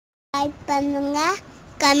Like பண்ணுங்க,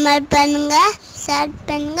 comment பண்ணுங்க, share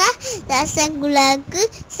பண்ணுங்க, ரசகுல்லாக்கு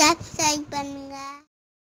சப்ஸ்கிரைப் பண்ணுங்க.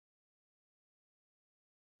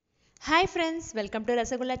 Hi friends, welcome to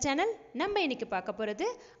rasgulla channel. நம்ம இன்னைக்கு பார்க்க போகிறது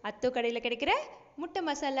அத்தோ கடையில் கிடைக்கிற முட்டை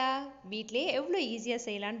மசாலா வீட்டிலே எவ்வளோ ஈஸியாக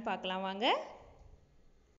செய்யலான்னு பார்க்கலாம் வாங்க.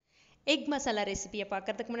 எக் மசாலா ரெசிபியை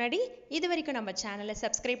பார்க்கறதுக்கு முன்னாடி இது வரைக்கும் நம்ம சேனலை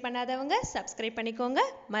சப்ஸ்கிரைப் பண்ணாதவங்க சப்ஸ்கிரைப் பண்ணிக்கோங்க,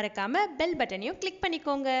 மறக்காமல் பெல் பட்டனையும் கிளிக்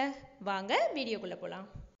பண்ணிக்கோங்க. வாங்க வீடியோக்குள்ளே போகலாம்.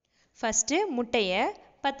 ஃபஸ்ட்டு முட்டையை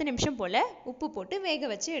 10 நிமிஷம் போல் உப்பு போட்டு வேக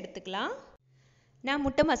வச்சு எடுத்துக்கலாம். நான்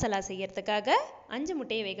முட்டை மசாலா செய்யறதுக்காக 5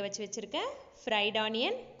 முட்டையை வேக வச்சு வச்சுருக்கேன். ஃப்ரைட்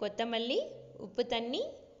ஆனியன், கொத்தமல்லி, உப்பு தண்ணி,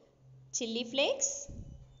 சில்லி ஃப்ளேக்ஸ்,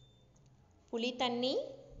 புளி தண்ணி,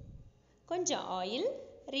 கொஞ்சம் ஆயில்,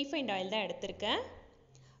 ரீஃபைண்ட் ஆயில் தான் எடுத்திருக்கேன்.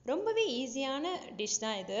 ரொம்பவே ஈஸியான டிஷ்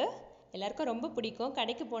தான் இது. எல்லாருக்கும் ரொம்ப பிடிக்கும்.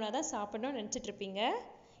 கடைக்கு போனால் தான் சாப்பிடணும்னு நினச்சிட்ருப்பீங்க.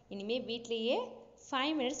 இனிமேல் வீட்லேயே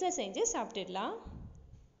 5 மினிட்ஸில் செஞ்சு சாப்பிட்டுடலாம்.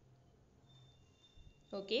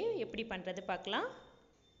 ஓகே, எப்படி பண்ணுறது பார்க்கலாம்.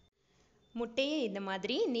 முட்டையை இந்த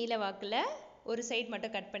மாதிரி நீல வாக்கில் ஒரு சைடு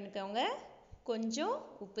மட்டும் கட் பண்ணிக்கோங்க. கொஞ்சம்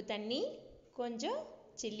உப்பு தண்ணி, கொஞ்சம்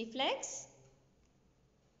சில்லி ஃப்ளேக்ஸ்,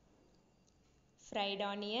 ஃப்ரைட்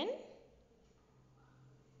ஆனியன்,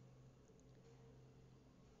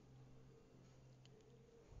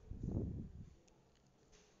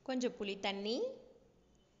 கொஞ்சம் புளி தண்ணி,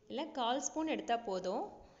 இல்லை 1/4 ஸ்பூன் எடுத்தால் போதும்.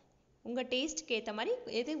 உங்கள் டேஸ்ட்டுக்கு ஏற்ற மாதிரி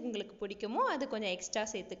எது உங்களுக்கு பிடிக்குமோ அது கொஞ்சம் எக்ஸ்ட்ரா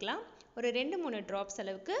சேர்த்துக்கலாம். ஒரு 2-3 ட்ராப்ஸ்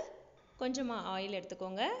அளவுக்கு கொஞ்சமாக ஆயில்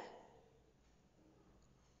எடுத்துக்கோங்க.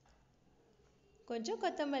 கொஞ்சம்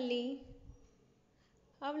கொத்தமல்லி,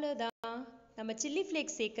 அவ்வளோதான். நம்ம சில்லி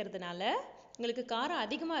ஃப்ளேக்ஸ் சேர்க்கறதுனால உங்களுக்கு காரம்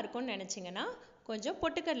அதிகமாக இருக்கும்னு நினச்சிங்கன்னா கொஞ்சம்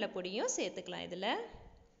பொட்டுக்கடலை பொடியும் சேர்த்துக்கலாம். இதில்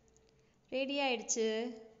ரெடி ஆயிடுச்சு.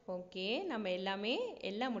 ஓகே, நம்ம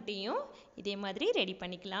எல்லா முட்டையும் இதே மாதிரி ரெடி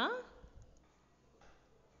பண்ணிக்கலாம்.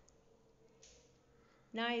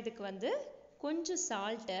 நான் இதுக்கு கொஞ்சம்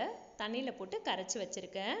சால்ட்டை தண்ணியில் போட்டு கரைச்சி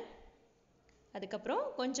வச்சுருக்கேன். அதுக்கப்புறம்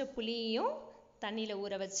கொஞ்சம் புளியையும் தண்ணியில்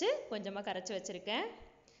ஊற வச்சு கொஞ்சமாக கரைச்சி வச்சுருக்கேன்.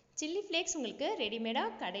 சில்லி ஃப்ளேக்ஸ் உங்களுக்கு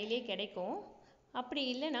ரெடிமேடாக கடையிலே கிடைக்கும். அப்படி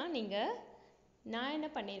இல்லைன்னா நான் என்ன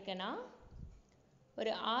பண்ணியிருக்கேன்னா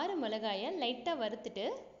ஒரு 6 மிளகாயை லைட்டாக வறுத்துட்டு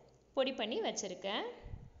பொடி பண்ணி வச்சுருக்கேன்.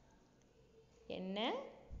 எண்ணெய்,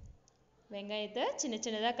 வெங்காயத்தை சின்ன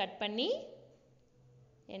சின்னதாக கட் பண்ணி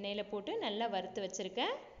எண்ணெயில் போட்டு நல்லா வறுத்து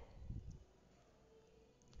வச்சுருக்கேன்.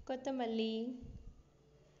 கொத்தமல்லி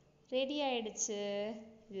ரெடி ஆயிடுச்சு.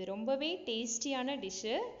 இது ரொம்பவே டேஸ்டியான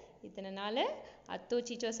டிஷ்ஷு. இத்தனை நாள் அத்தோ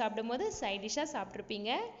சீச்சோ சாப்பிடும் போது சைட் டிஷ்ஷாக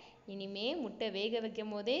சாப்பிட்ருப்பீங்க. இனிமேல் முட்டை வேக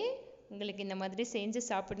வைக்கும் போதே உங்களுக்கு இந்த மாதிரி செஞ்சு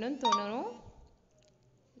சாப்பிடணும்னு தோணணும்.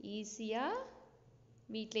 ஈஸியாக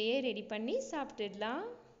வீட்டிலையே ரெடி பண்ணி சாப்பிட்டுடலாம்.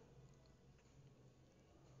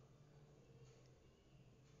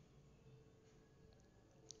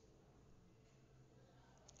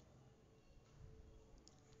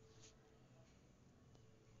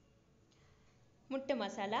 முட்டை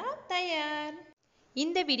மசாலா தயார்.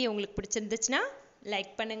 இந்த வீடியோ உங்களுக்கு பிடிச்சிருந்துச்சுன்னா லைக்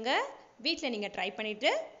பண்ணுங்கள். வீட்டில் நீங்கள் ட்ரை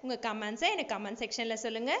பண்ணிவிட்டு உங்கள் கமெண்ட்ஸை எனக்கு கமெண்ட் செக்ஷனில்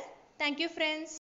சொல்லுங்கள். Thank you friends.